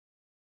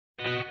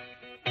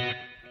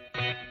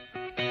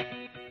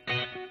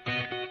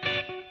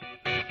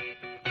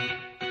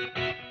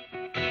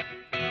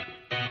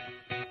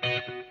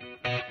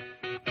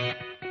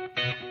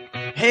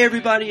Hey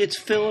everybody, it's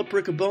Philip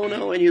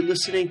Riccobono, and you're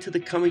listening to the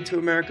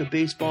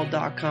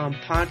ComingToAmericaBaseball.com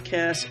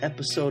podcast,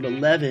 episode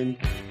 11,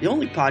 the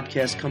only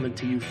podcast coming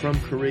to you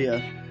from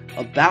Korea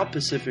about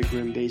Pacific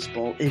Rim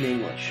baseball in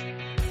English.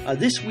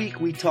 This week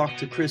we talked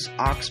to Chris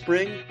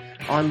Oxspring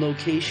on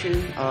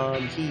location.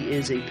 He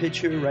is a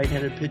pitcher,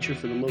 right-handed pitcher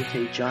for the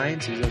Lotte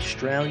Giants. He's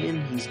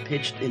Australian. He's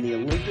pitched in the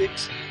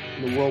Olympics,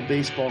 in the World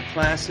Baseball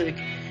Classic,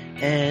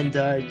 and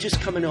just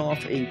coming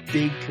off a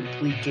big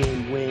complete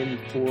game win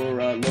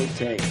for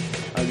Lotte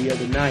the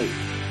other night.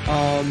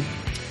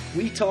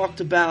 We talked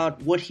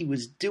about what he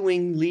was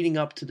doing leading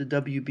up to the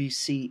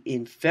WBC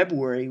in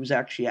February. He was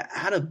actually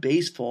out of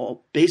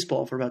baseball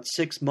for about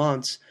 6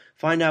 months,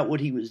 find out what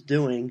he was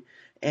doing.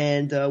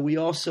 And we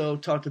also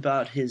talked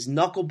about his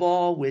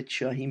knuckleball,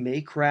 which he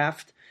may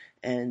craft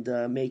and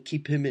may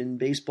keep him in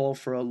baseball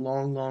for a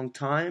long, long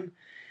time.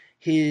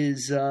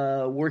 His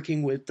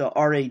working with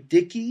R.A.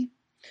 Dickey,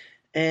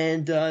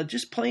 and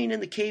just playing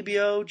in the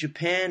KBO,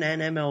 Japan,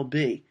 and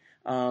MLB.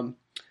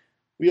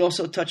 We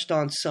also touched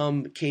on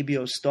some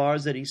KBO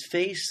stars that he's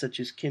faced, such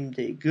as Kim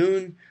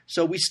Dae-gun.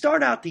 So we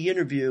start out the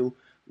interview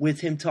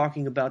with him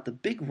talking about the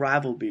big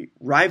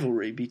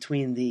rivalry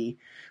between the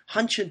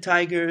Hanshin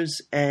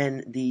Tigers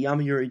and the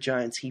Yomiuri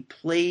Giants. He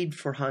played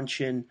for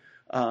Hanshin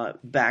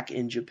back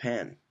in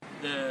Japan.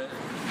 The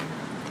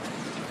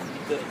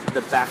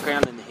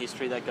background and the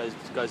history that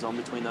goes on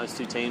between those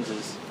two teams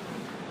is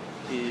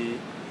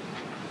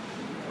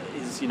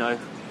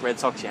Red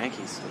Sox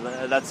Yankees.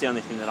 That's the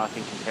only thing that I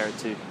can compare it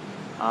to.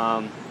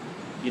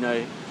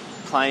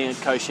 Playing at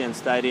Koshan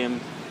Stadium,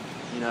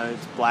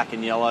 it's black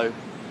and yellow.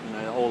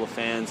 All the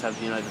fans have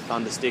the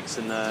thunder sticks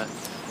and the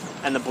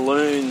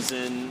balloons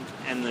and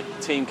the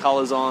team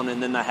colours on,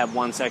 and then they have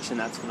one section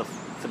that's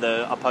for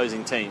the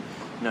opposing team.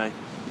 You're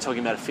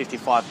talking about a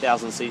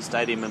 55,000 seat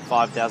stadium and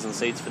 5,000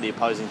 seats for the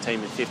opposing team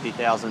and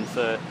 50,000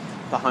 for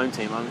the home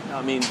team.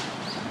 I mean,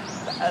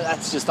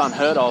 that's just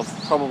unheard of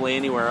probably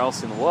anywhere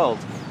else in the world.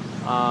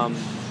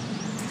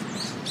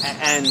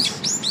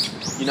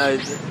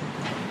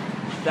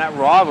 That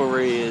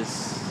rivalry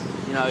is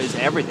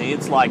everything.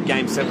 It's like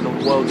Game 7 of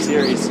the World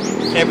Series.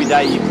 Every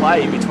day you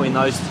play between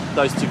those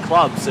two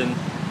clubs, and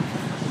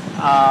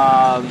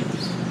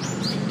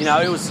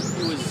it was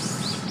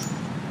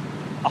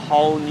a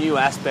whole new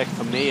aspect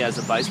for me as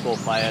a baseball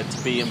player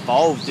to be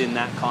involved in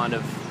that kind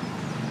of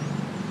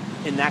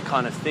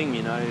thing.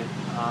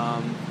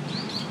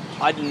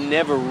 I'd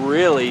never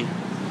really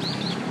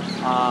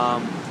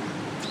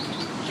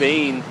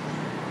been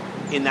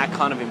in that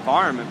kind of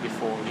environment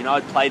before.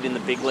 I'd played in the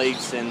big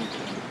leagues, and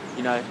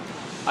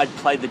I'd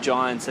played the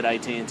Giants at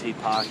AT&T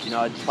Park.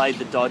 I'd played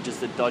the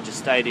Dodgers at Dodger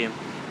Stadium,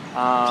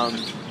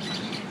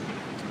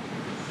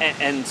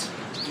 and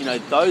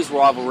those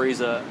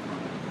rivalries are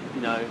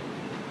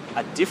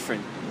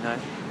different.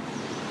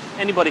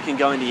 Anybody can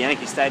go into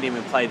Yankee Stadium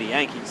and play the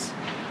Yankees.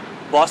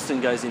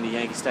 Boston goes into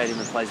Yankee Stadium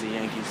and plays the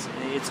Yankees.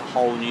 It's a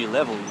whole new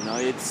level.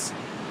 It's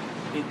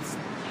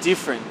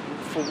different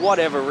for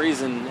whatever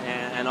reason,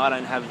 and I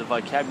don't have the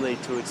vocabulary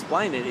to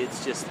explain it.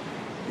 It's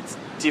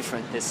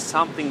different. There's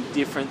something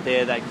different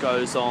there that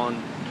goes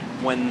on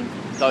when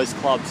those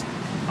clubs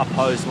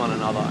oppose one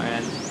another.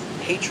 And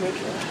Hatred?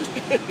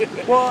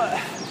 Well,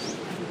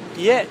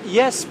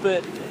 yes,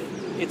 but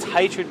it's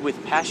hatred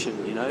with passion,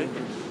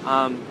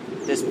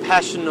 There's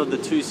passion of the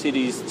two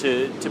cities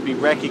to be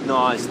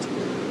recognised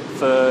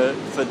for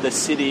the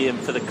city and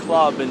for the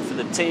club and for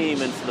the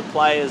team and for the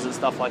players and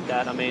stuff like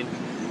that. I mean,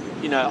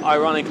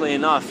 ironically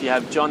enough, you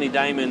have Johnny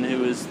Damon,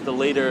 who is the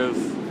leader of,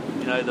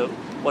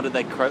 what did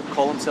they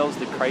call themselves,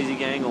 the Crazy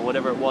Gang or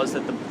whatever it was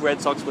that the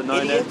Red Sox were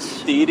known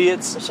as, the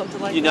Idiots, or something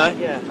like that.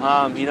 Yeah.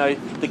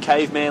 The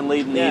caveman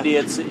leading the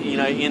Idiots,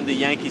 in the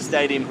Yankee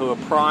Stadium, who are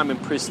prime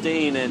and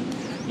pristine and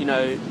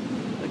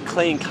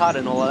clean cut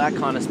and all of that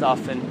kind of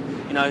stuff. And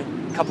a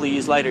couple of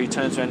years later, he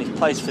turns around and he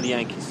plays for the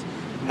Yankees.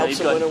 Helps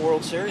him win a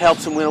World Series.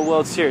 Helps him win a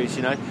World Series.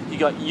 You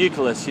got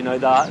Euclid,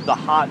 the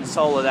heart and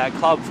soul of that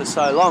club for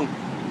so long,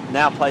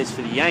 now plays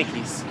for the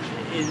Yankees.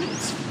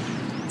 It's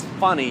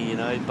funny,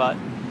 but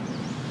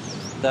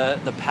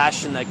the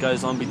passion that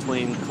goes on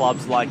between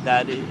clubs like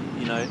that,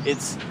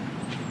 it's,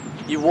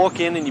 you walk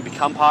in and you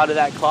become part of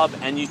that club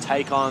and you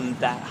take on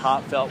that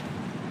heartfelt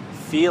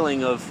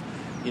feeling of,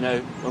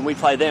 when we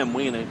play them,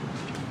 we're gonna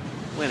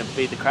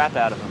beat the crap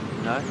out of them.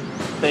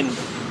 Then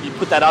you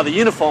put that other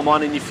uniform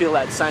on and you feel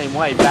that same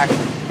way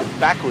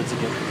backwards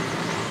again.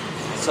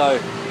 So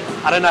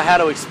I don't know how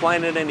to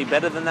explain it any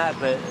better than that,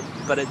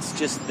 but it's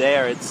just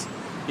there. It's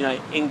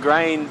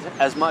ingrained,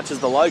 as much as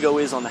the logo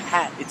is on the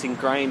hat, it's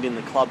ingrained in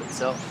the club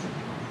itself.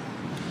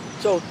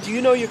 So, do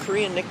you know your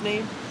Korean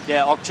nickname?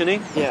 Yeah,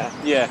 Okchunin.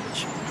 Yeah.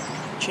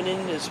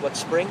 Chunin is what,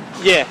 spring?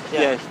 Yeah.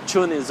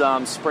 Chun is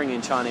spring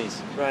in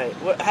Chinese. Right.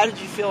 How did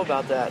you feel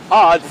about that?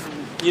 Oh,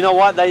 you know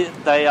what?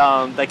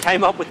 They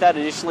came up with that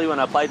initially when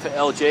I played for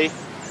LG,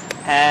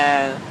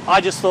 and I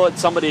just thought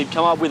somebody had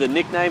come up with a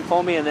nickname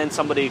for me, and then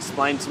somebody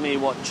explained to me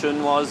what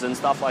Chun was and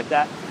stuff like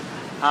that.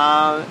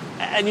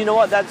 And you know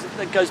what? That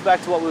goes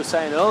back to what we were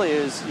saying earlier.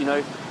 Is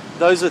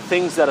those are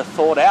things that are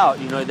thought out.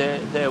 You know,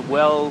 they're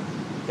well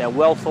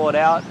thought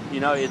out. You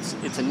know, it's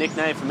a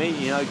nickname for me.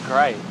 You know,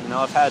 great. You know,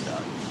 I've had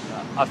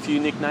a few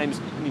nicknames,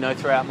 you know,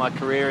 throughout my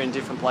career in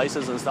different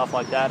places and stuff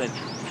like that.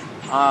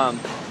 And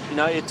you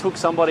know, it took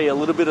somebody a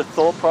little bit of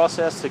thought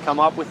process to come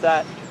up with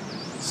that.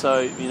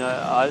 So, you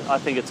know, I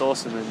think it's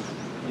awesome. And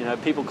you know,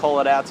 people call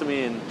it out to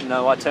me, and you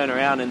know, I turn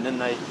around and then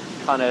they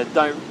kind of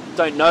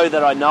don't know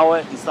that I know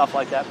it and stuff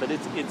like that. But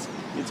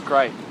it's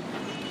great.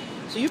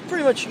 So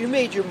you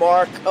made your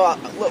mark.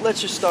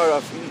 Let's just start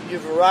off.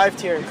 You've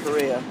arrived here in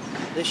Korea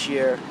this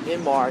year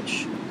in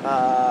March.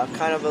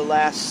 Kind of a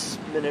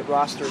last-minute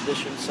roster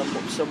addition.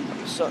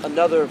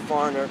 Another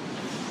foreigner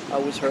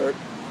was hurt,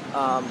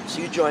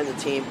 so you joined the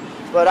team.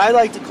 But I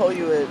like to call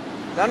you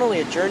not only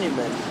a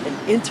journeyman,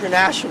 an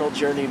international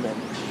journeyman.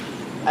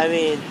 I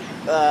mean,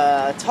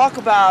 talk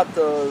about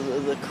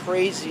the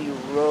crazy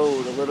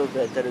road a little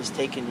bit that has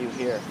taken you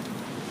here.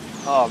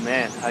 Oh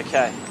man,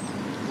 okay.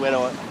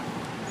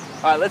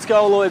 All right, let's go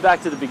all the way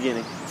back to the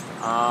beginning.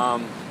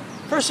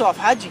 First off,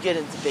 how'd you get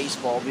into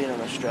baseball, being an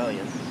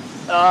Australian?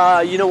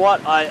 You know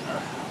what? I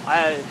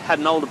had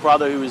an older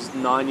brother who was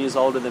 9 years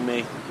older than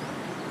me.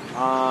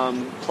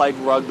 Played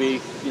rugby,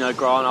 you know,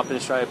 growing up in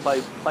Australia.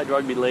 Played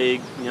rugby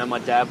league. You know, my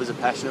dad was a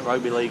passionate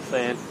rugby league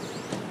fan.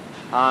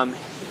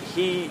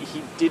 He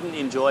didn't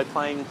enjoy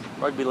playing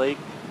rugby league.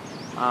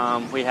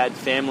 We had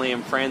family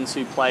and friends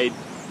who played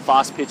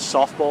fast pitch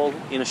softball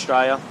in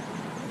Australia.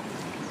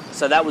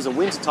 So that was a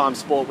wintertime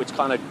sport which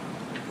kind of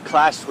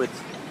clashed with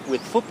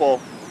football.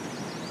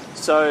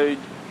 So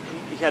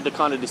he had to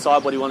kind of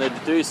decide what he wanted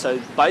to do. So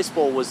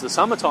baseball was the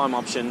summertime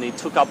option. He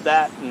took up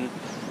that, and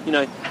you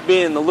know,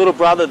 being the little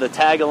brother, the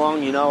tag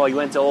along, you know, I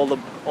went to all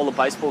the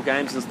baseball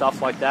games and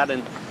stuff like that,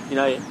 and you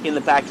know, in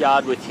the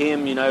backyard with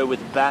him, you know,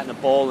 with a bat and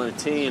a ball and a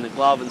tee and a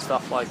glove and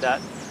stuff like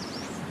that.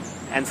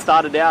 And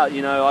started out,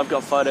 you know, I've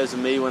got photos of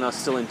me when I was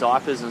still in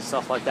diapers and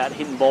stuff like that,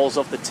 hitting balls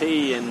off the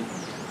tee and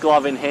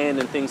glove in hand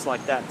and things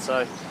like that.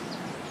 So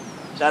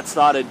that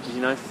started,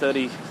 you know,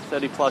 30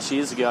 plus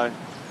years ago.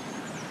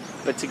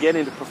 But to get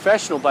into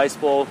professional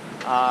baseball,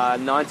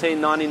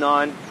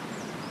 1999,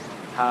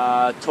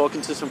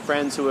 talking to some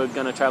friends who were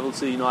going to travel to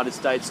the United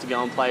States to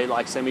go and play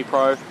like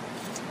semi-pro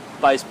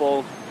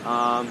baseball,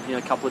 you know,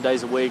 a couple of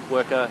days a week,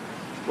 work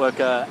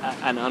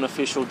an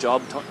unofficial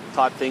job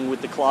type thing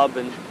with the club,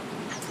 and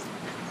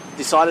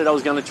decided I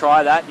was going to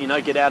try that, you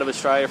know, get out of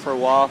Australia for a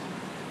while.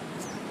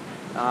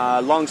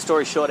 Long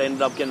story short,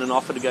 ended up getting an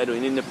offer to go to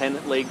an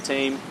independent league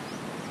team.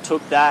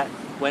 Took that,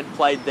 went,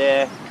 played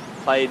there,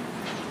 played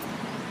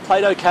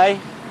okay,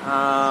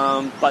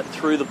 but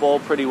threw the ball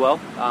pretty well.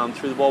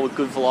 Threw the ball with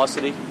good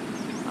velocity.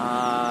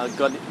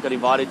 Got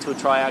invited to a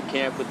tryout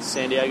camp with the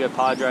San Diego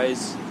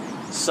Padres.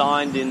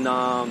 Signed in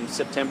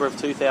September of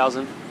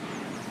 2000.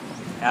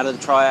 Out of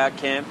the tryout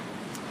camp.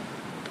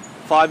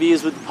 5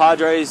 years with the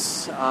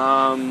Padres.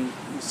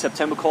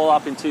 September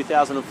call-up in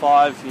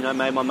 2005, you know,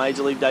 made my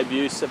major league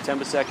debut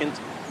September 2nd.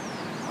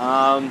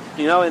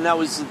 You know, and that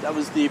was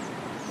the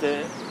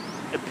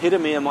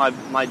epitome of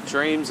my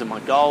dreams and my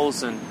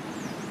goals and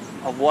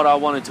of what I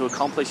wanted to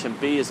accomplish and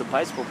be as a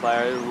baseball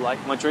player.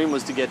 Like, my dream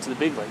was to get to the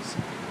big leagues.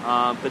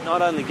 But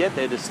not only get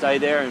there, to stay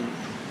there and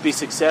be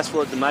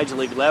successful at the major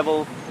league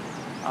level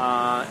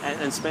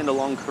and spend a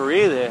long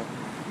career there.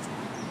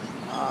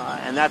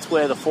 And that's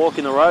where the fork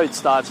in the road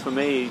starts for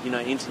me, you know,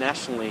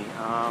 internationally.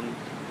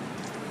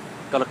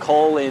 Got a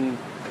call in,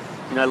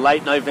 you know,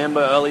 late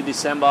November, early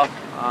December,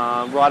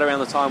 right around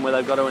the time where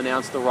they've got to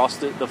announce the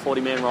roster, the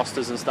 40-man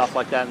rosters and stuff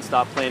like that, and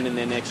start planning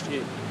their next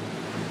year.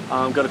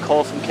 Got a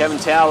call from Kevin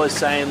Towers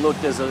saying, look,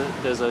 there's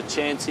a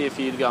chance here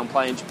for you to go and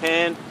play in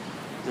Japan.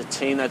 There's a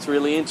team that's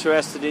really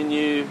interested in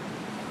you.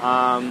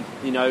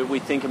 You know, we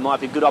think it might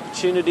be a good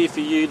opportunity for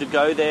you to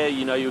go there.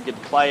 You know, you'll get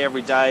to play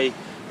every day,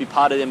 be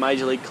part of their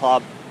major league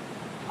club.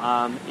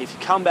 If you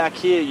come back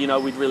here, you know,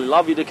 we'd really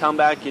love you to come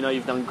back. You know,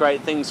 you've done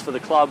great things for the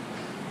club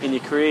in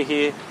your career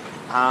here.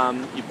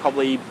 You'd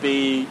probably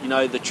be, you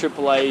know, the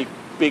AAA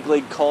big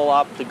league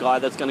call-up, the guy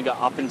that's going to go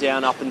up and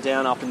down, up and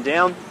down, up and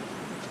down.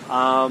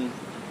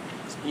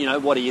 You know,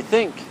 what do you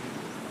think?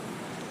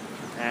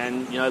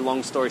 And, you know,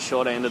 long story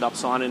short, I ended up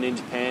signing in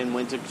Japan,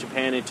 went to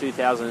Japan in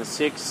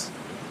 2006.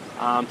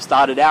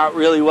 Started out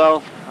really well,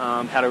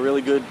 had a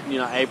really good, you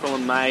know, April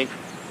and May.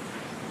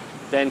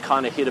 Then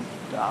kind of hit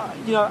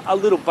a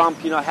little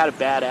bump, you know, had a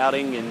bad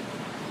outing,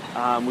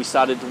 and we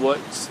started to work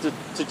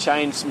to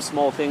change some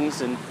small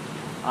things, and,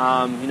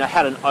 you know,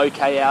 had an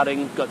okay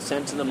outing, got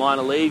sent to the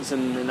minor leagues,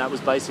 and that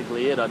was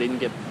basically it. I didn't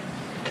get,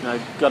 you know,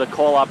 got a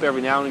call up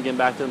every now and again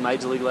back to the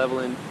major league level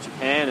in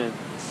Japan, and it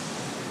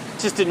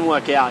just didn't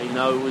work out, you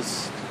know. It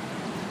was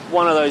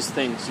one of those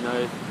things, you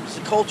know. Was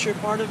the culture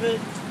part of it?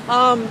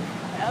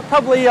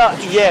 Probably,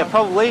 yeah,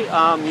 probably.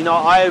 You know,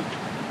 I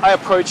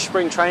approach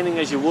spring training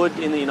as you would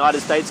in the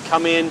United States.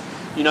 Come in,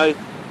 you know,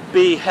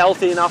 be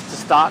healthy enough to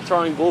start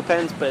throwing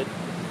bullpens, but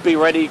be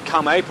ready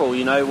come April,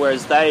 you know,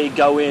 whereas they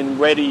go in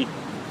ready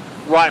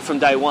right from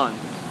day one.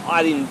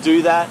 I didn't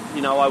do that.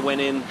 You know, I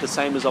went in the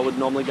same as I would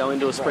normally go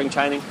into a spring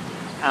training.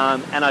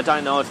 And I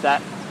don't know if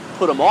that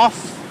put them off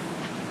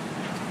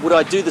Would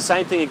I do the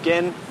same thing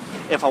again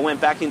if I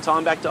went back in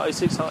time, back to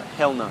 06?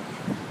 Hell no.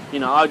 You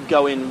know, I'd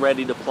go in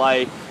ready to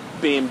play,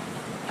 be in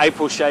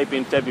April shape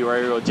in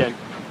February or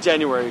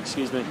January,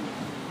 excuse me.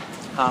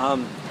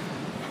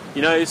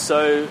 You know,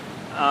 so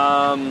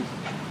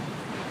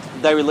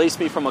they released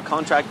me from a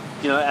contract,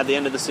 you know, at the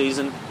end of the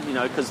season, you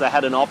know, because they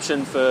had an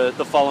option for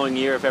the following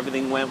year if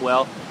everything went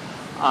well.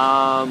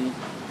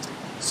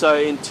 So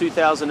in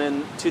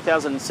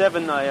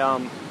 2007,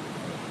 I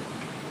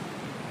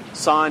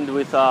signed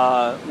with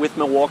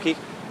Milwaukee,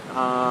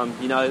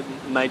 you know,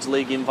 Major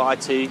League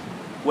invitee.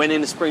 Went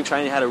into spring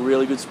training, had a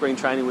really good spring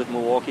training with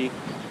Milwaukee.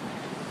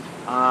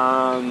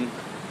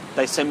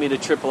 They sent me to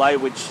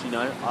AAA, which, you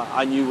know,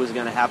 I knew was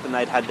going to happen.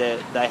 They had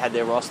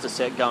their roster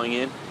set going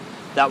in.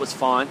 That was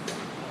fine.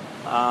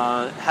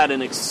 Had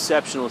an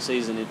exceptional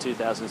season in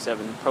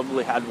 2007.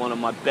 Probably had one of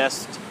my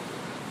best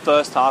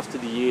first half to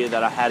the year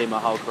that I had in my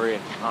whole career.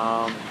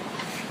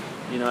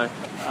 You know,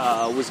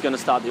 was going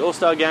to start the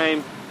All-Star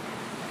game.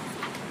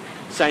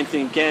 Same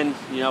thing again,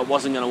 you know, it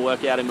wasn't going to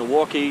work out in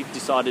Milwaukee.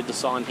 Decided to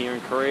sign here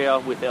in Korea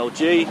with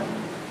LG.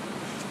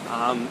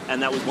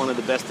 And that was one of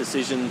the best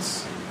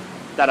decisions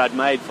that I'd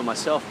made for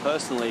myself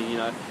personally. You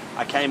know,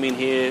 I came in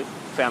here,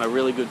 found a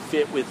really good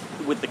fit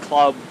with the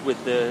club,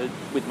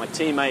 with my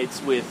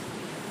teammates, with,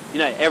 you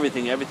know,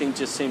 everything. Everything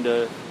just seemed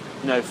to,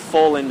 you know,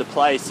 fall into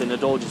place, and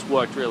it all just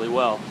worked really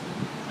well.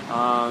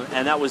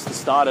 And that was the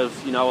start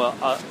of, you know,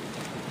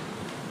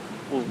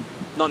 well,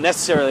 not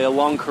necessarily a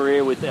long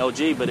career with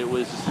LG, but it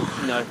was,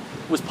 you know,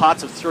 it was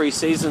parts of 3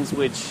 seasons,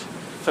 which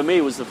for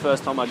me was the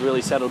first time I'd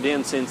really settled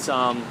in since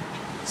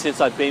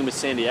I'd been with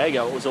San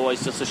Diego. It was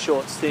always just a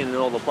short stint in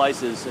all the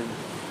places, and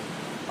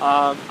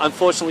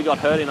unfortunately got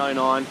hurt in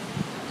 2009,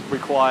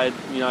 required,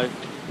 you know,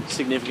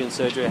 significant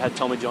surgery. I had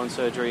Tommy John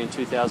surgery in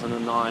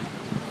 2009.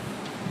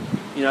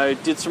 You know,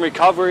 did some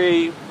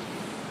recovery.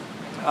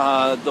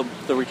 The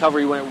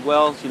recovery went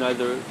well. You know,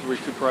 the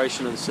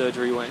recuperation and the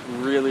surgery went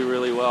really,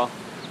 really well.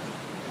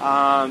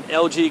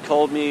 LG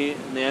called me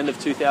in the end of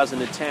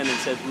 2010 and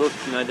said, look,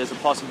 you know, there's a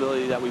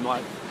possibility that we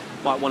might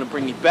want to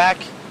bring you back.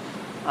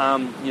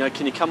 You know,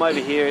 can you come over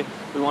here?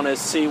 We want to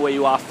see where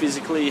you are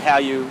physically, how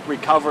your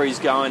recovery's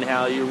going,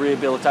 how your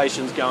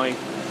rehabilitation's going,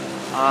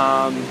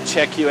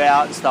 check you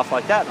out and stuff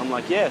like that. And I'm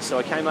like, yeah. So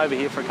I came over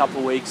here for a couple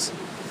of weeks,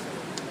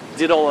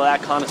 did all of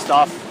that kind of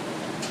stuff.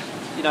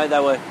 You know,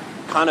 they were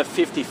kind of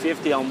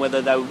 50-50 on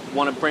whether they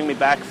want to bring me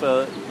back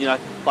for, you know,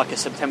 like a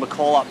September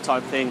call-up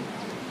type thing.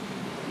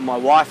 My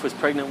wife was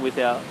pregnant with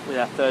our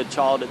third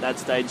child at that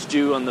stage,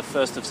 due on the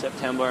 1st of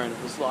September, and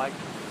it was like,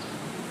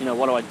 you know,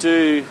 what do I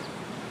do?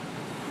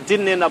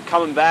 Didn't end up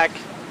coming back.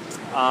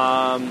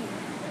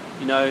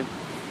 You know,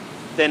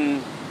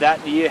 then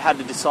that year had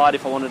to decide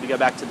if I wanted to go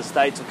back to the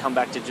States or come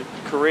back to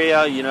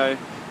Korea. You know,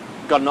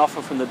 got an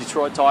offer from the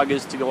Detroit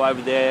Tigers to go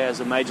over there as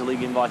a Major League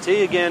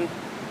invitee again.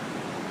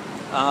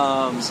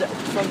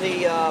 From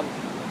the, I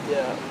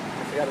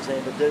forgot his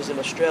name, but there's an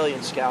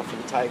Australian scout for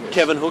the Tigers.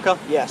 Kevin Hooker.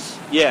 Yes.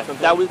 Yeah,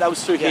 that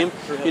was through him.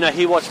 Through him. You know,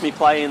 he watched me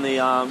play in the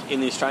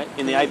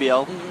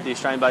ABL, the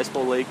Australian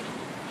Baseball League.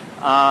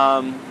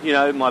 You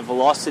know, my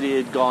velocity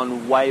had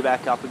gone way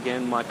back up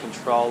again. My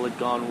control had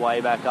gone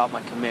way back up.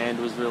 My command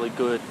was really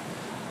good.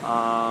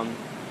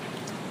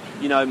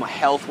 You know, my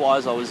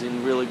health-wise, I was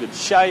in really good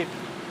shape.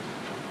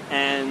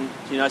 And,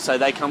 you know, so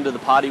they come to the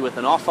party with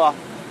an offer.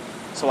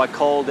 So I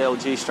called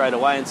LG straight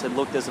away and said,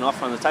 look, there's an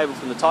offer on the table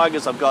from the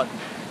Tigers. I've got,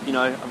 you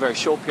know, a very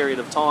short period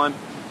of time.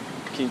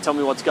 Can you tell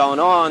me what's going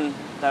on?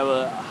 They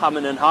were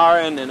humming and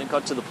hawing, and it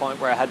got to the point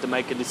where I had to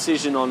make a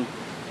decision on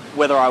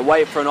whether I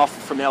wait for an offer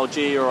from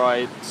LG or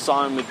I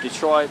sign with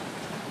Detroit.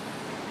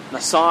 And I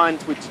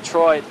signed with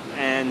Detroit,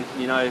 and,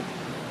 you know,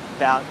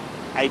 about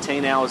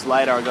 18 hours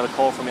later, I got a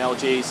call from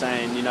LG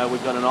saying, you know,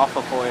 we've got an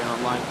offer for you. And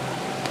I'm like,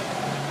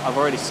 I've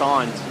already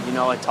signed. You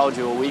know, I told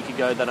you a week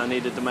ago that I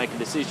needed to make a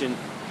decision.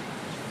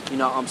 You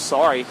know, I'm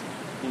sorry.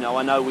 You know,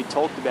 I know we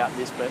talked about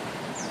this, but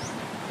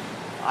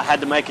I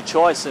had to make a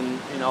choice, and,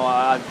 you know,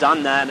 I've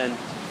done that. And,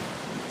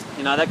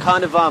 you know, that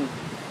kind of,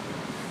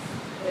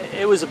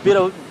 it was a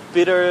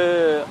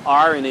bitter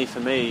irony for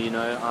me, you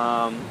know.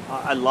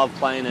 I love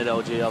playing at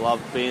LG. I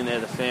love being there,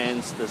 the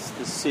fans, the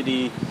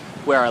city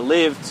where I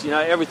lived. You know,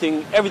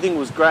 everything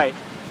was great.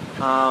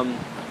 And,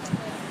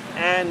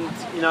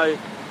 you know,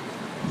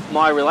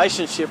 my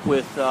relationship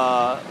with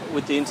the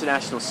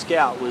international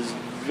scout was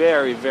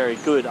very, very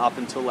good up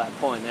until that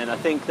point. And I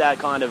think that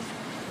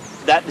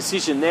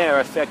decision there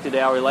affected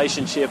our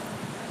relationship,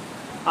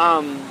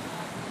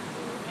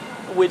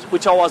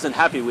 which I wasn't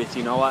happy with.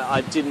 You know,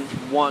 I didn't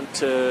want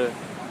to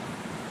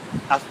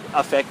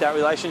affect that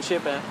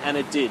relationship, and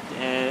it did,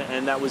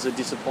 and that was a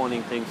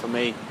disappointing thing for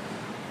me.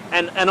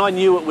 And I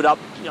knew it would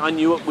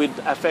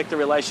affect the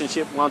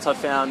relationship once I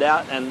found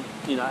out, and,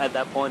 you know, at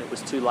that point it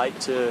was too late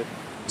to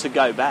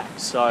go back.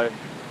 So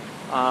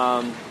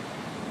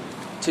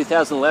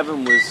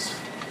 2011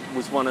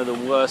 was one of the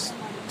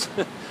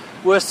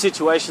worst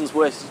situations,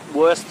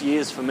 worst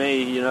years for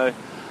me. You know,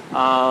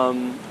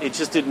 it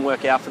just didn't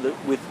work out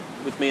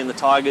with me and the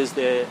Tigers.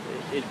 It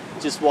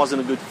just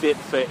wasn't a good fit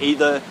for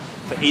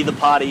for either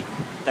party.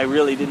 They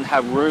really didn't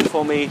have room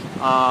for me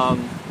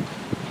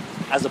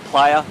as a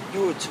player.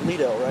 You were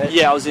Toledo, right?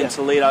 Yeah, I was in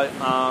Toledo.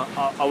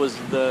 I was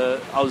the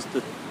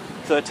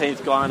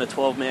 13th guy on a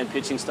 12-man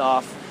pitching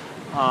staff.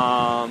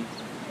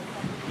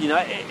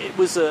 It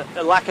was a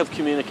lack of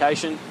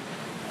communication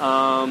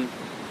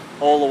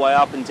all the way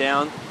up and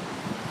down,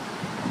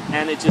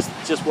 and it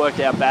just worked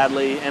out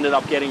badly. Ended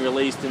up getting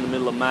released in the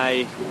middle of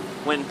May.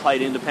 Went and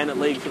played independent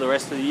league for the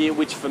rest of the year,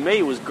 which for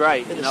me was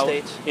great. In the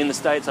States? In the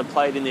States, I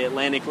played in the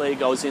Atlantic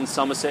League. I was in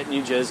Somerset,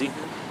 New Jersey.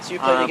 So you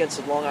played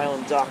against the Long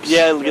Island Ducks.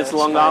 Yeah, against the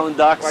Long Island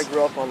Ducks. I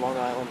grew up on Long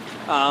Island.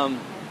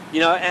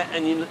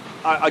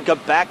 I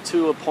got back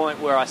to a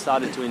point where I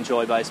started to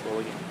enjoy baseball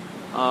again.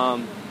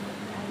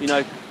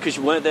 Because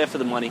you weren't there for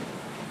the money.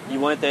 You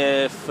weren't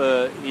there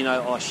for,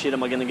 oh shit,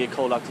 am I going to get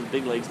called up to the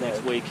big leagues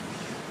next week?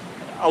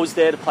 I was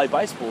there to play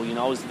baseball.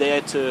 I was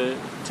there to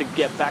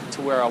get back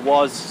to where I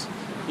was,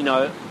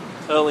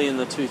 early in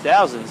the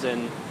 2000s,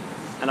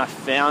 and I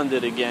found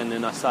it again,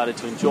 and I started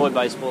to enjoy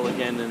baseball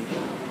again. And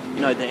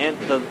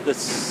the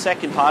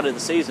second part of the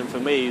season for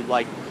me,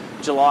 like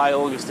July,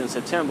 August, and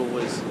September,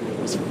 was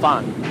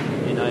fun.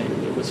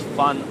 It was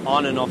fun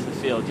on and off the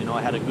field.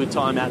 I had a good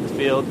time out in the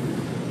field.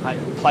 I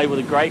played with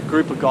a great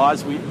group of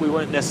guys. We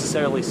weren't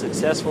necessarily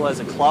successful as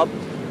a club,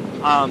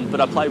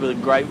 but I played with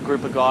a great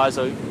group of guys.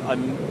 I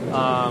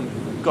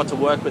got to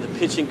work with a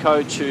pitching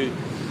coach who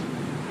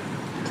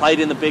played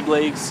in the big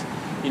leagues.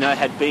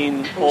 Had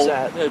been Who's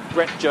that?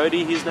 Brett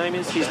Jody, his name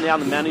is. He's now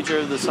the manager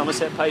of the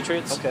Somerset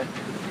Patriots. Okay.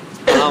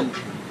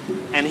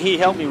 And he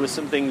helped me with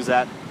some things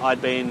that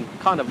I'd been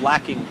kind of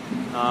lacking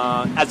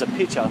as a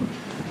pitcher,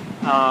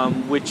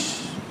 which,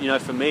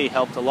 for me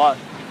helped a lot.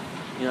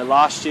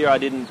 Last year I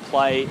didn't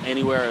play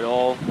anywhere at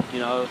all.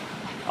 I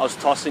was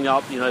tossing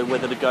up,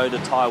 whether to go to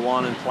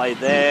Taiwan and play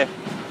there,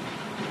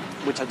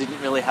 which I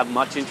didn't really have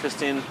much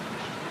interest in.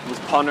 I was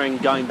pondering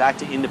going back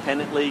to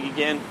independent league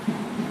again,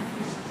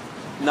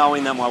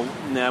 knowing that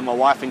my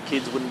wife and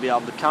kids wouldn't be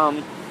able to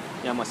come.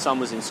 My son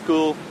was in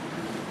school.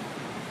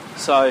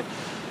 So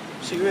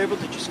you were able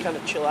to just kind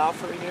of chill out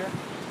for a year?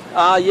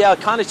 I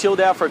kind of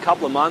chilled out for a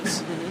couple of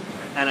months,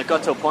 and it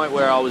got to a point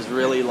where I was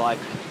really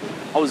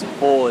I was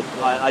bored.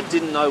 I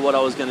didn't know what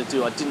I was going to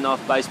do. I didn't know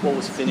if baseball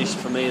was finished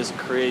for me as a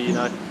career.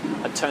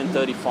 I turned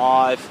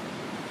 35.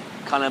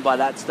 Kind of by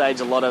that stage,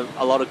 a lot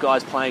of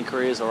guys playing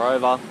careers are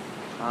over,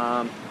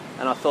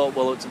 and I thought,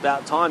 well, it's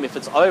about time. If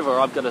it's over,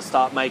 I've got to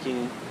start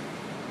making.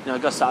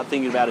 I've got to start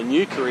thinking about a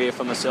new career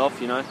for myself.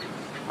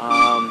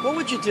 What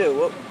would you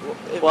do?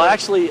 I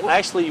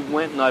actually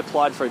went and I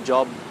applied for a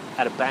job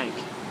at a bank.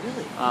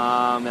 Really?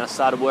 And I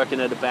started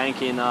working at a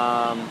bank in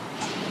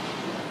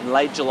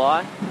late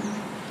July,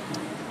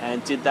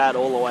 and did that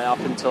all the way up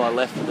until I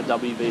left for the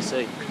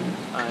WBC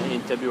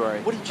in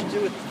February. What did you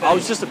do at the bank? I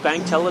was just a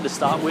bank teller to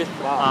start with.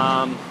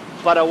 Wow.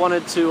 But I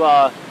wanted to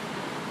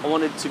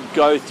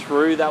go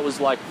through. That was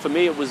for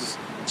me, it was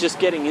just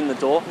getting in the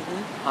door.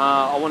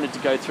 I wanted to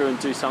go through and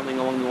do something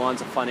along the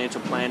lines of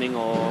financial planning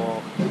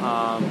or,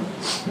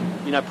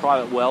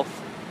 private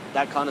wealth,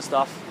 that kind of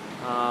stuff,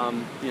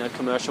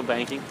 commercial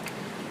banking.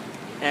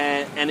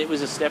 And it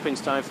was a stepping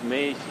stone for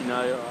me.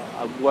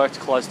 I worked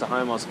close to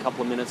home. I was a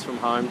couple of minutes from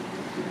home.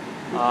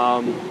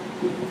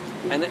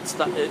 And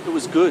it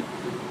was good.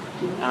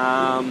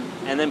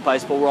 And then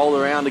baseball rolled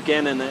around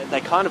again, and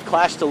they kind of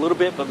clashed a little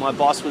bit, but my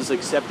boss was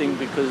accepting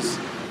because,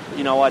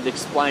 I'd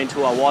explained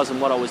who I was and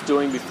what I was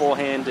doing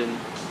beforehand, and,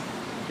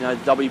 the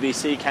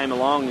WBC came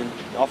along, and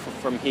the offer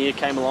from here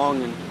came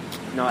along, and,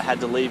 I had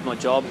to leave my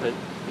job, but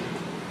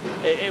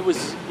it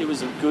was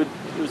a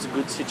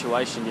good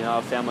situation.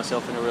 I found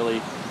myself in a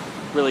really,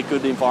 really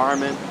good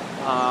environment,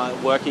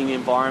 working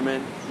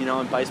environment,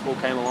 and baseball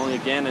came along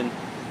again and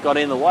got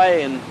in the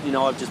way, and,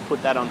 I've just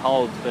put that on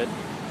hold, but,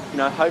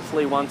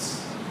 hopefully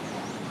once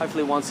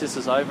this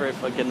is over,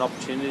 if I get an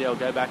opportunity, I'll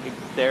go back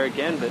there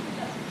again, but,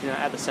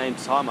 at the same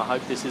time, I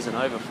hope this isn't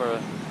over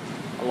for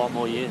a lot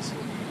more years.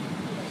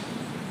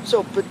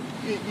 So, but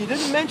you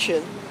didn't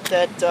mention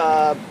that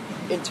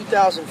in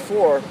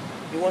 2004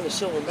 you won the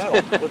silver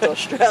medal with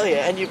Australia,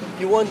 and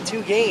you won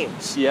 2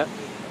 games. Yeah.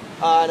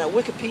 Now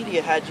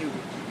Wikipedia had you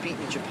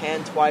beaten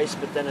Japan twice,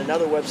 but then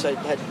another website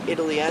had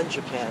Italy and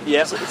Japan.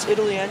 Yeah. So it's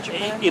Italy and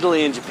Japan?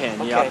 Italy and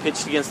Japan, okay. Yeah. I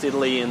pitched against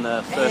Italy in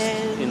the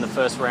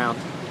first round.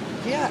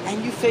 Yeah,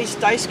 and you faced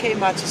Daisuke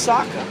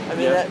Matsusaka. I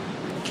mean,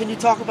 can you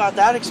talk about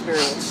that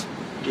experience?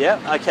 Yeah,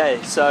 okay.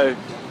 So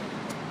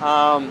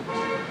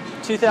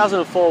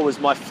 2004 was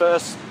my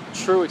first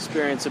true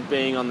experience of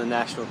being on the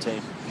national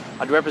team.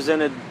 I'd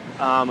represented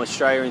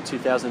Australia in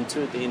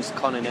 2002 at the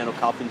Intercontinental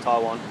Cup in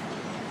Taiwan,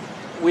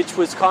 which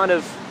was kind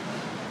of,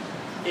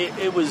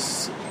 it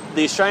was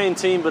the Australian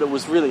team, but it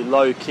was really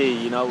low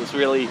key, it was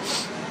really,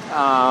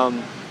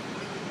 I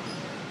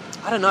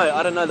don't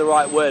know the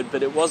right word,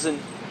 but it wasn't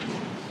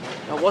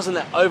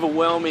that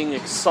overwhelming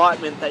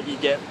excitement that you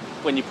get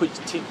when you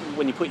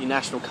put your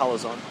national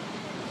colours on.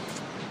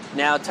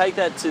 Now take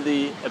that to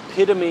the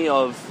epitome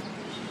of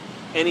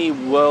any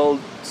world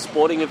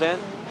sporting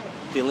event,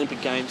 the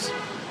Olympic Games.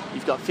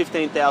 You've got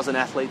 15,000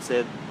 athletes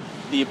there.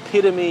 the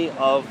epitome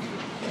of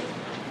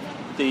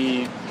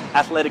the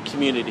athletic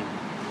community.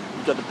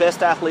 You've got the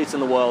best athletes in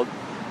the world,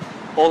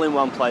 all in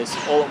one place,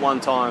 all at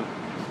one time.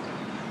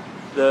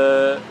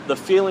 The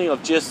feeling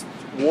of just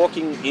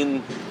walking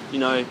in,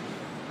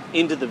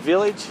 into the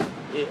village,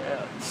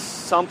 it's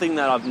something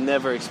that I've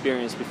never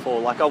experienced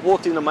before. Like, I've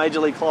walked into major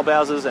league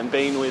clubhouses and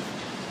been with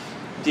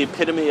the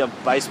epitome of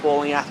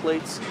baseballing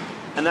athletes,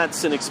 and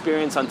that's an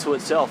experience unto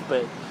itself.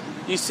 But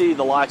you see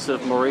the likes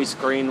of Maurice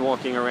Green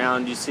walking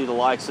around. You see the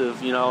likes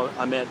of,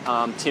 I met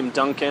Tim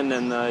Duncan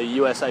and the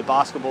USA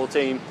basketball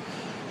team.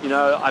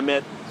 I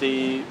met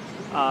the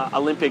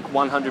Olympic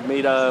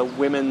 100-meter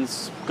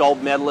women's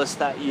gold medalist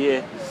that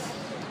year.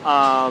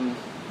 I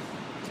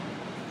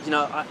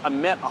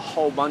met a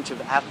whole bunch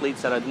of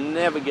athletes that I'd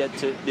never get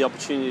to the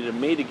opportunity to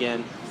meet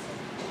again,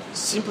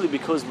 simply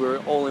because we were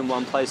all in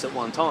one place at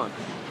one time.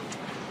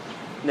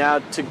 Now,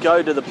 to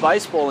go to the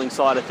baseballing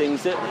side of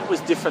things, it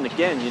was different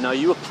again.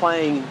 You were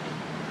playing,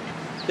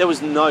 there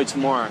was no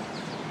tomorrow.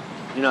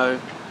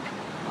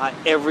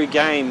 Every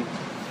game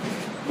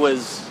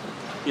was,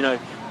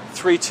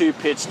 3-2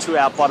 pitch,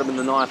 2-out, bottom of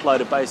the ninth,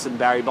 loaded base, and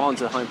Barry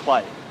Bonds at home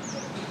plate.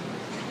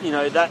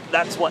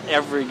 That's what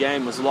every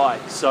game was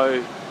like.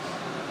 So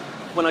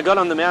when I got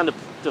on the mound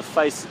to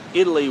face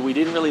Italy, we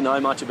didn't really know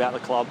much about the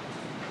club,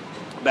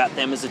 about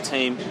them as a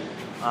team.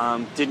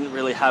 Didn't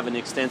really have an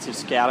extensive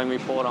scouting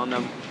report on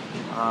them.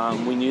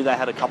 We knew they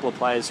had a couple of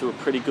players who were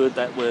pretty good,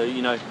 that were,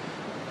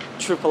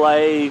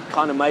 AAA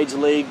kind of major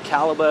league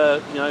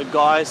caliber,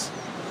 guys.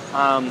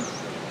 I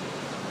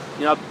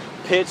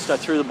pitched, I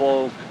threw the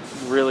ball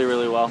really,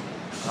 really well.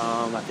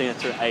 I think I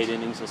threw 8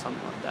 innings or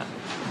something like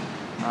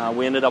that.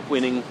 We ended up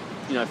winning,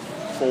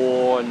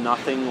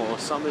 4-0 or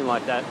something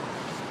like that.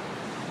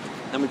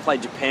 Then we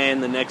played Japan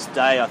the next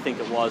day, I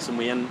think it was, and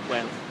we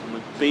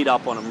beat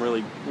up on them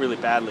really, really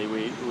badly.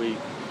 We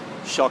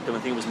shocked them. I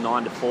think it was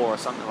 9-4 or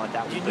something like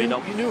that. You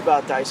knew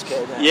about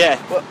Daisuke then? Yeah,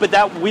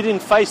 but we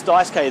didn't face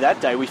Daisuke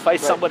that day. We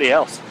faced somebody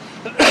else.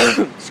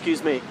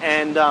 Excuse me.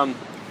 And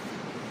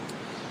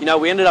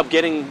we ended up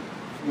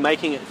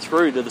making it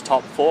through to the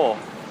top 4.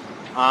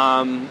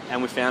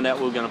 And we found out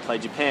we were going to play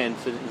Japan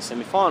for the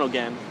semi-final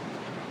game.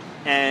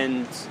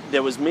 And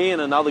there was me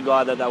and another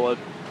guy that they were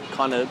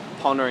kind of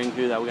pondering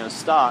who they were going to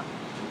start.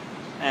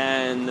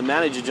 And the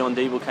manager, John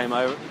Diebel, came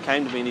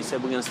to me and he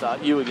said, "We're going to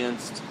start you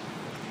against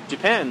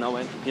Japan." And I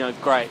went,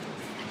 great.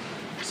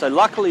 So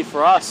luckily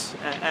for us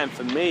and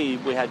for me,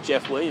 we had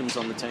Jeff Williams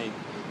on the team,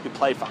 who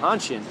played for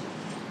Hanshin.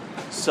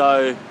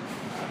 So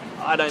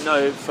I don't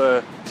know,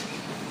 for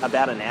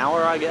about an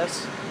hour, I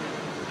guess,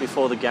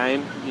 before the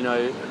game,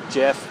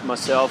 Jeff,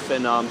 myself,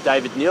 and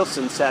David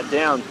Nielsen sat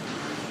down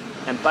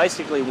and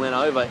basically went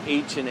over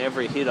each and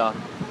every hitter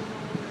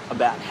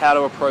about how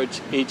to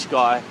approach each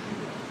guy,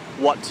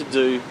 what to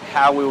do,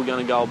 how we were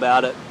going to go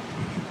about it,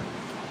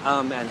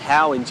 and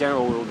how in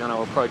general we were going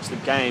to approach the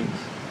game,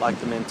 like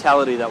the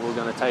mentality that we were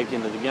going to take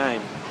into the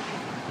game.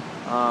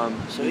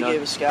 So he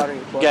gave a scouting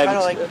report, kind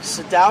of like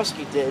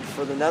Sadowski did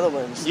for the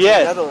Netherlands. Yeah.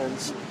 The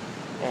Netherlands,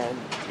 and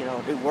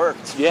it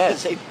worked. Yeah.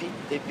 They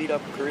beat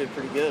up Korea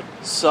pretty good.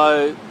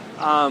 So,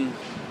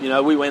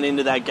 we went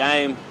into that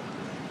game,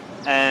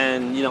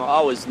 and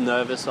I was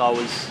nervous.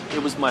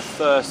 It was my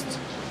first,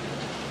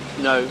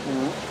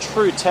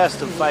 true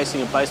test of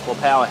facing a baseball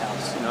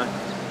powerhouse.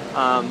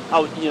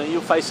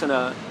 You're facing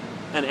an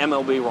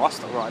MLB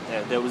roster right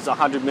there. There was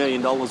 $100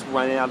 million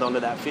running out onto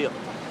that field.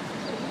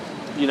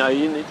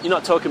 You're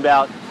not talking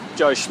about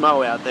Joe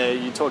Schmo out there.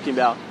 You're talking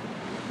about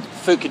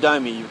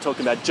Fukudomi. You're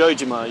talking about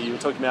Jojima. You're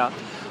talking about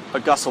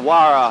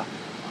Ogasawara.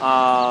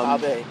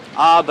 Abe.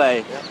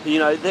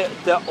 Yep.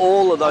 They're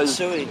all of those.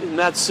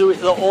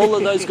 Matsui. All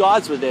of those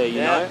guys were there.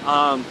 You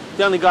know,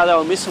 the only guy they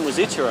were missing was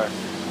Ichiro.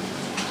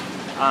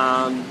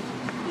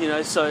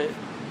 So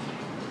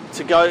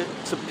to go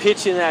to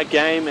pitch in that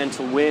game and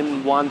to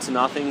win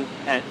 1-0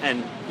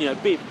 and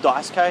beat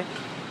Daisuke,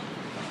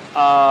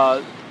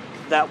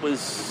 that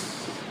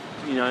was,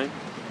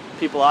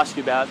 people ask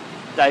you about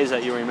days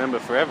that you remember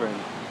forever, and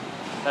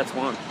that's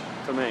one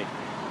for me.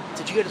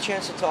 Did you get a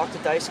chance to talk to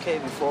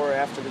Daisuke before or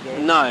after the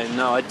game?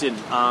 No, I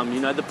didn't.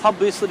 The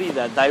publicity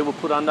that they were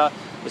put under,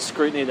 the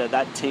scrutiny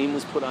that team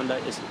was put under,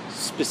 is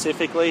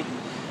specifically,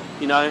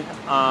 I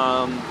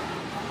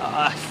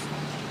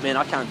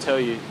can't tell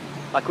you.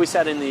 Like, we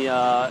sat in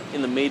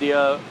the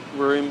media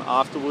room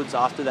afterwards,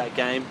 after that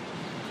game.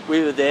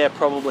 We were there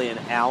probably an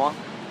hour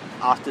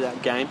after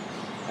that game,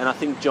 and I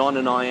think John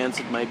and I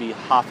answered maybe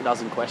half a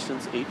dozen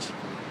questions each.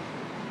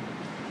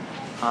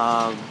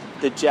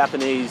 The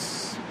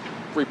Japanese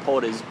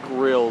reporters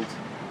grilled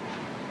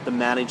the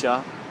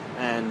manager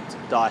and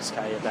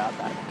Daisuke about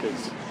that,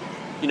 because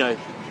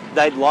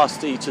they'd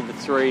lost each of the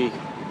three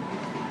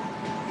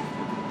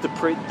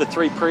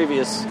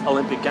previous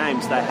Olympic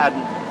games. They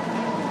hadn't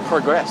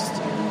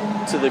progressed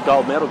to the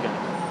gold medal game,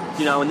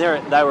 and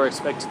they were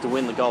expected to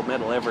win the gold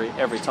medal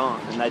every time,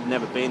 and they'd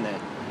never been there.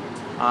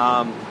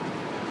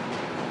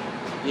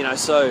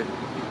 So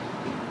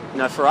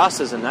for us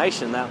as a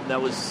nation,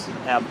 that was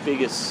our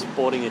biggest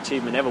sporting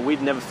achievement ever.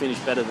 We'd never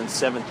finished better than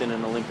 7th in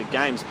an Olympic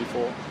Games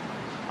before,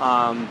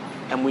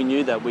 and we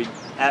knew that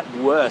at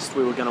worst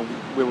we were gonna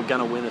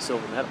win a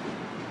silver medal.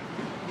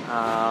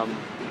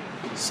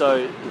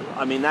 So,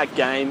 I mean, that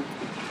game,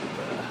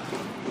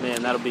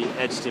 man, that'll be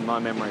etched in my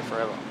memory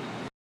forever.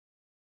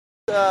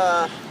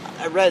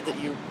 I read that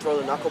you throw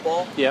the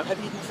knuckleball. Yeah.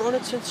 Have you thrown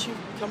it since you've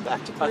come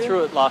back to Korea? I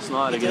threw it last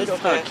night against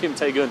Kim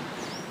Tae-gun.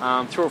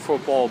 Threw it for a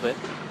ball, but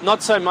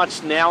not so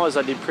much now as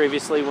I did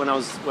previously. When I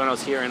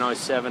was here in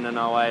 07 and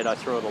 08, I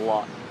threw it a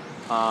lot,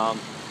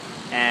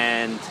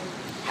 and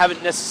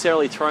haven't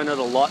necessarily thrown it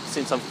a lot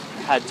since I've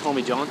had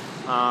Tommy John,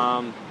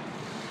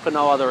 for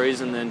no other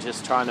reason than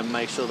just trying to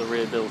make sure the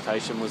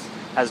rehabilitation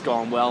has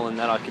gone well and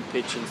that I can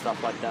pitch and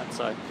stuff like that.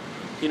 So,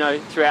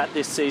 throughout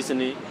this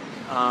season,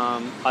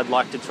 I'd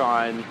like to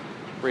try and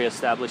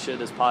re-establish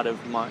it as part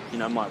of my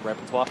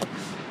repertoire.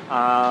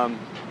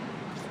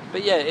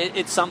 But yeah,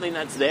 it's something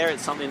that's there.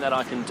 It's something that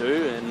I can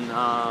do,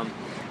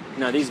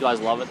 and these guys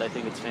love it. They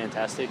think it's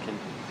fantastic, and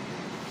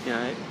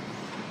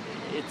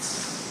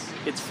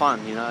it's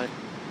fun.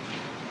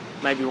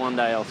 Maybe one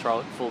day I'll throw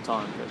it full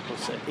time, but we'll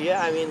see.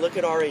 Yeah, I mean, look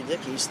at R.A.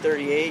 Dickey. He's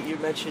 38. You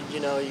mentioned,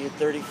 you're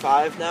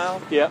 35 now.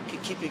 Yeah,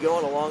 could keep you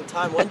going a long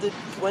time. When did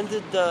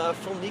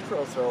Phil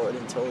Niekro throw it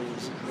until he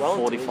was well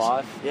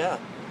 45? Yeah,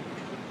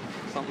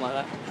 something like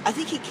that. I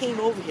think he came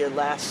over here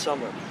last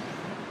summer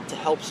to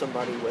help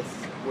somebody with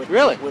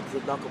really? with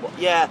the knuckleball.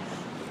 Yeah,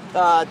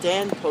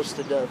 Dan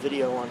posted a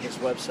video on his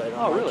website.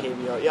 On really?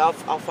 KBO. Yeah,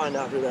 I'll find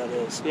out who that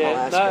is.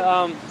 Yeah, I'll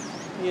ask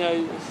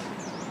him.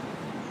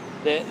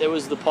 There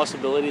was the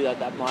possibility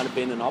that might have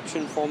been an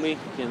option for me.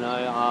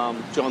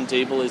 John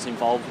Diebel is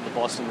involved with the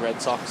Boston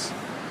Red Sox.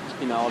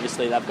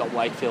 Obviously they've got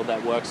Wakefield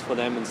that works for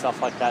them and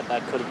stuff like that.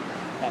 That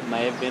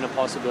may have been a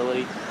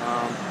possibility.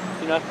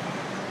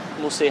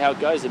 We'll see how it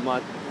goes. It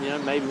might,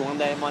 maybe one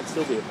day it might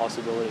still be a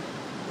possibility.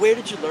 Where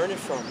did you learn it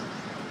from?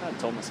 I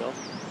told myself.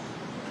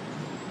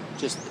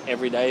 Just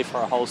every day for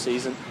a whole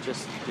season.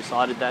 Just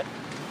decided that,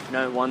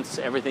 once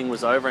everything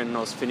was over and I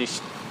was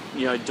finished,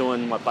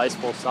 doing my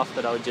baseball stuff,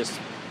 that I would just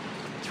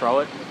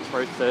throw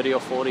 30 or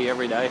 40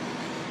 every day.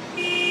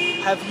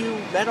 Have you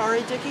met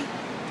R.A. Dickey?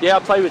 Yeah, I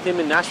played with him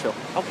in Nashville.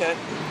 Okay.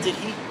 Did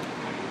he?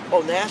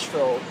 Oh,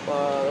 Nashville.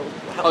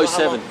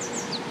 07.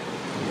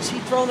 Was he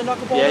throwing the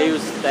knuckleball? Yeah, he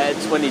was.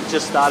 That's when he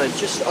just started.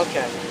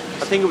 Okay.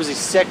 I think it was his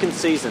second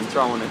season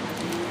throwing it.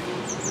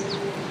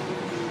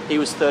 He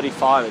was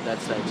 35 at that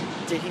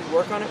stage. Did he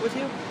work on it with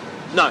you?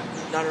 No.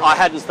 I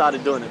hadn't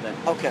started doing it then.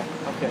 Okay.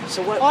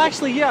 So what? Oh,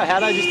 actually, yeah, I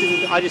had. I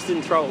just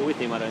didn't throw it with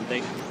him. I don't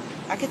think.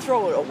 I could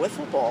throw a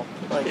wiffle ball.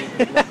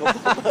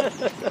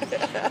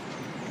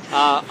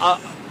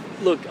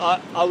 Look,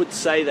 I would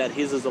say that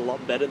his is a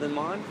lot better than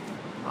mine.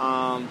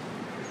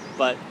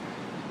 But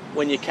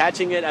when you're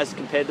catching it as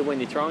compared to when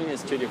you're throwing it,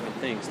 it's two different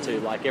things too.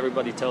 Mm-hmm. Like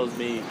everybody tells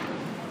me,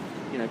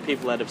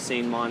 people that have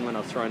seen mine when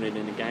I've thrown it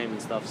in a game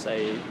and stuff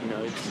say,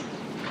 it's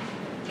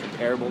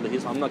comparable to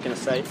his. I'm not going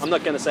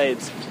to say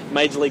it's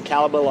major league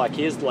caliber like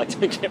his. Like,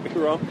 don't get me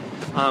wrong,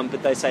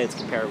 but they say it's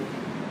comparable.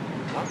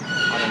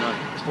 I don't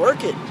know.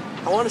 Work it.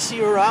 I want to see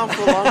you around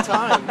for a long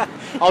time.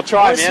 I'll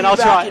try, man. I'll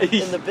try.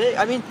 In the big.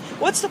 I mean,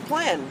 what's the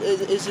plan?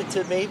 Is it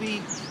to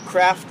maybe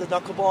craft the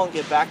knuckleball and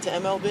get back to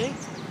MLB?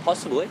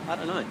 Possibly. I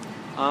don't know.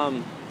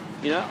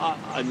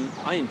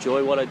 I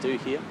enjoy what I do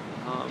here.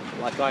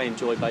 I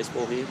enjoy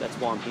baseball here. That's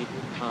why I'm here.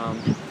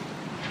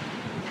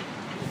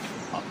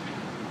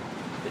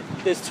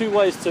 There's two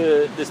ways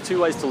to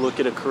look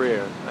at a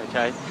career.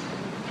 Okay,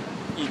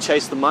 you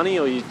chase the money,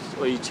 or you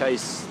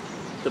chase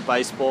the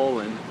baseball,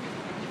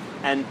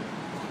 and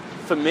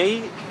for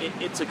me,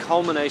 it's a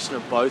culmination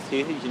of both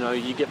here.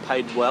 You get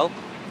paid well.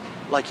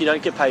 Like, you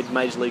don't get paid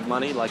major league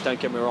money. Like, don't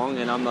get me wrong,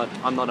 and I'm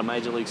not a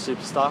major league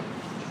superstar,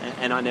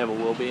 and I never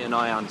will be, and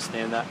I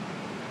understand that.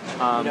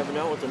 You never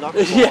know what the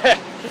knuckleball. Yeah,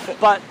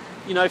 but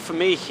for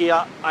me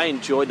here, I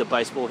enjoy the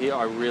baseball here.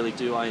 I really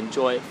do. I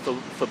enjoy it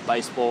for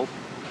baseball.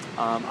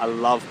 I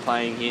love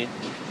playing here.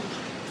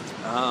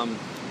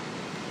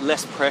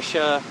 Less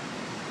pressure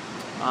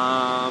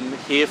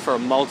here for a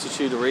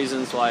multitude of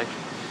reasons. Like,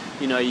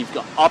 you've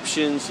got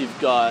options, you've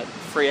got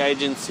free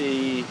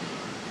agency,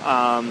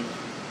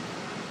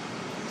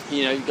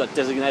 you've got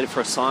designated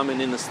for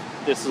assignment in this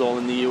is all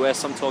in the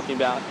US I'm talking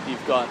about.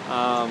 You've got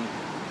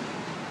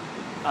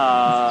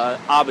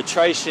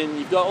arbitration,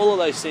 you've got all of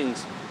those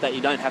things that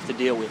you don't have to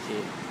deal with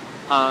here.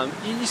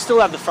 You still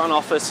have the front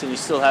office and you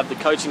still have the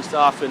coaching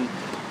staff and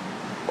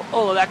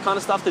all of that kind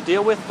of stuff to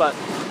deal with, but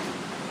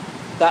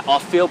that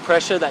off-field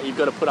pressure that you've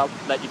got to put up,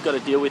 that you've got to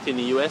deal with in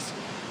the US,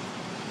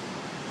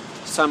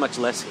 so much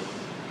less here.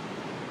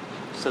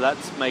 So that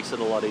makes it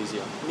a lot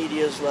easier.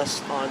 Media's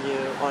less on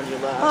your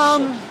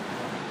last.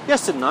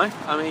 Yes and no.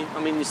 I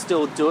mean, you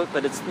still do it,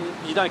 but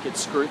you don't get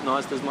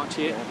scrutinised as much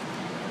here.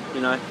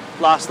 Yeah.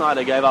 Last night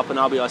I gave up an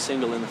RBI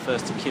single in the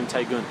first to Kim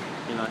Tae-gun.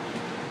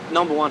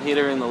 Number one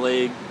hitter in the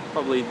league,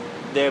 probably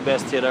their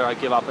best hitter. I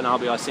give up an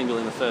RBI single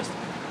in the first.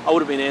 I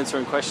would have been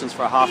answering questions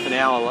for a half an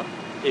hour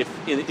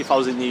if I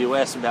was in the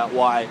US about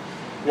why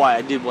why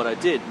I did what I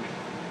did.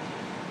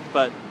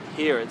 But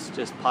here it's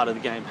just part of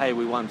the game. Hey,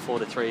 we won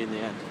 4-3 in the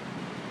end.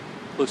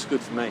 Looks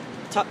good for me.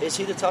 Is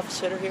he the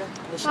toughest hitter here in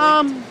this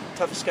league?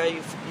 Toughest guy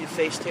you've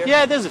faced here?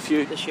 Yeah, there's a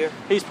few this year.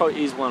 He's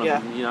one of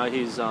them. You know,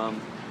 he's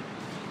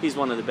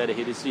one of the better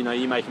hitters. You know,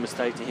 you make a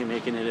mistake to him,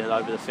 he can hit it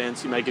over the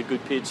fence. You make a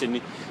good pitch, and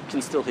he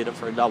can still hit it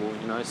for a double.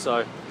 You know,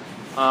 so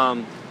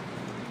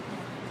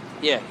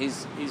yeah,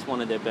 he's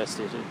one of their best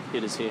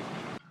hitters here.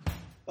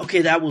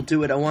 Okay, that will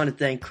do it. I want to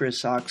thank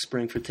Chris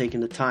Oxspring for taking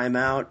the time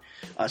out.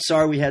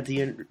 Sorry we had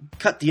to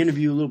cut the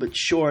interview a little bit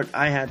short.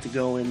 I had to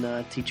go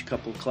and teach a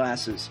couple of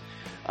classes.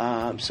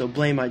 So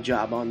blame my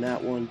job on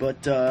that one.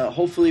 But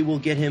hopefully we'll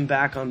get him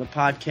back on the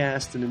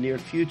podcast in the near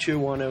future.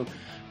 Want to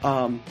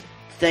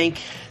thank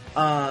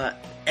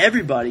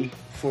everybody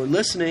for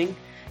listening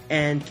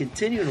and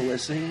continuing to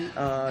listen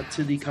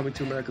to the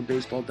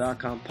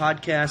ComingToAmericaBaseball.com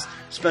podcast.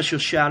 Special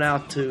shout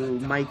out to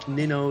Mike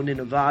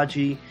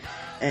Ninavaji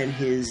and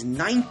his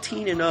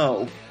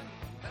 19-0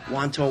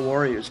 Wanto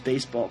Warriors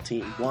baseball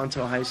team,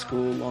 Wanto High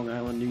School, Long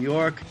Island, New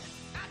York.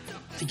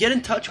 To get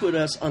in touch with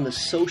us on the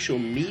social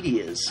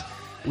medias,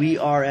 we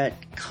are at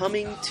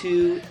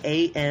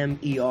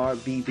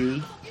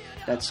ComingToAmerBB.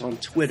 That's on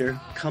Twitter,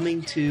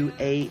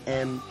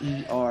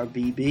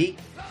 ComingToAmerBB.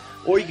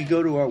 Or you can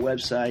go to our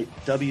website,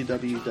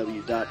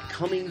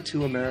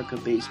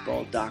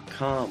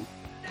 www.comingtoamericabaseball.com.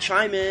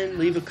 Chime in,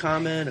 leave a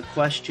comment, a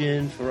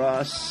question for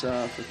us,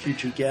 for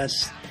future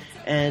guests,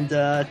 and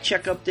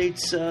check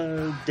updates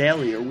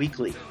daily or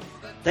weekly.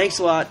 Thanks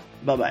a lot.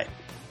 Bye-bye.